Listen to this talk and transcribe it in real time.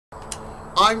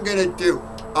I'm going to do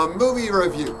a movie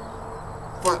review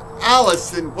for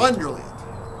Alice in Wonderland.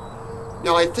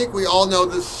 Now, I think we all know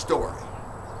this story.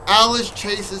 Alice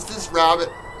chases this rabbit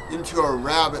into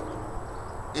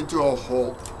a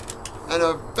hole, and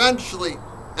eventually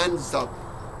ends up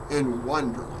in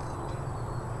Wonderland.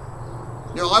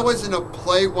 Now, I was in a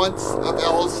play once of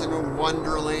Alice in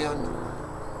Wonderland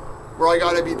where I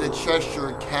got to be the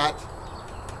Cheshire Cat,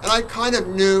 and I kind of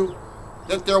knew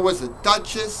that there was a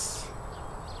Duchess,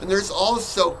 and there's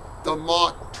also the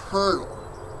Mock Turtle,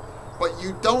 but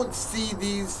you don't see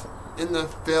these in the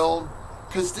film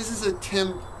because this is a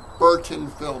Tim Burton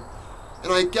film,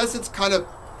 and I guess it's kind of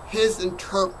his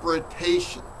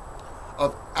interpretation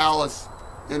of Alice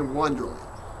in Wonderland.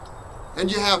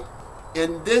 And you have,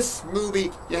 in this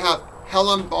movie, you have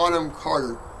Helen Bonham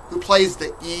Carter, who plays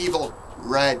the evil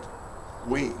Red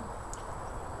Queen,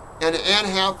 and Anne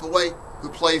Hathaway, who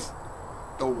plays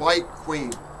the White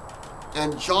Queen,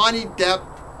 and Johnny Depp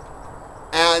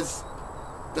as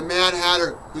the Mad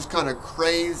Hatter, who's kind of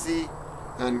crazy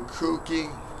and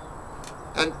kooky.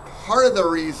 And part of the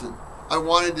reason I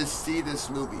wanted to see this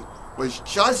movie was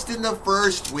just in the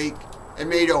first week, it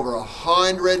made over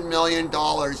 $100 million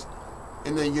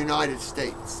in the United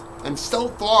States. And so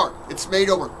far, it's made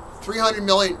over $300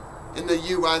 million in the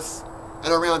US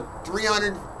and around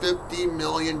 $350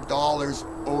 million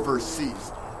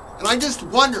overseas. And I just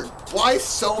wondered why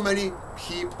so many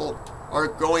people are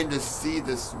going to see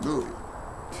this movie.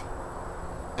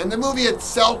 And the movie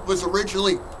itself was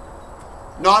originally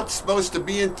not supposed to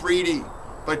be in 3D,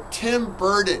 but Tim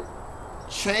Burton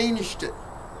changed it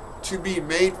to be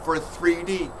made for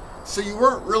 3D. So you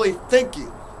weren't really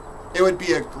thinking it would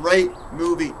be a great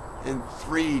movie in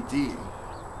 3D.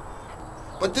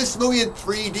 But this movie in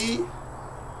 3D,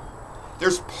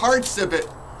 there's parts of it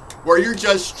where you're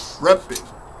just tripping.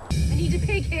 I need a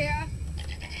pig here.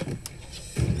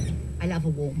 I love a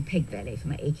warm pig belly for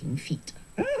my aching feet.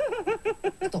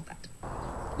 Stop that.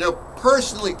 Now,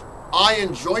 personally, I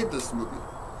enjoyed this movie,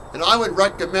 and I would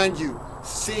recommend you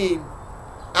seeing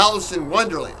Alice in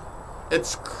Wonderland.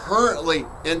 It's currently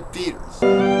in theaters.